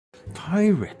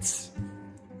pirates.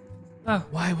 Oh,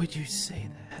 why would you say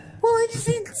that? Well, it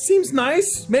seems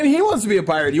nice. Maybe he wants to be a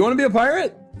pirate. You want to be a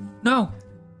pirate? No.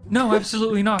 No,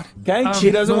 absolutely not. Okay,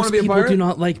 she doesn't want to be a pirate? Most people do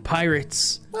not like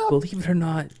pirates. Well, believe it or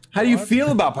not. How do you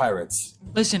feel about pirates?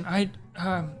 Listen,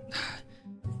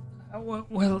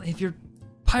 well, if you're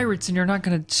pirates and you're not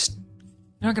gonna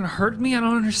hurt me, I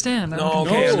don't understand. No.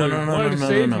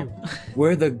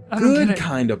 We're the good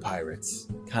kind of pirates.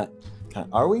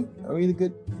 Are we? Are we the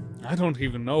good? I don't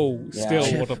even know still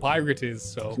what a pirate is.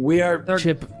 So we are.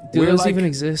 Chip, do those even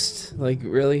exist? Like,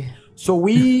 really? So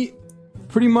we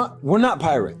pretty much we're not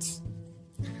pirates,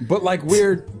 but like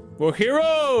we're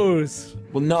heroes.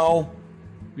 Well, no.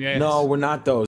 Yes. No, we're not those.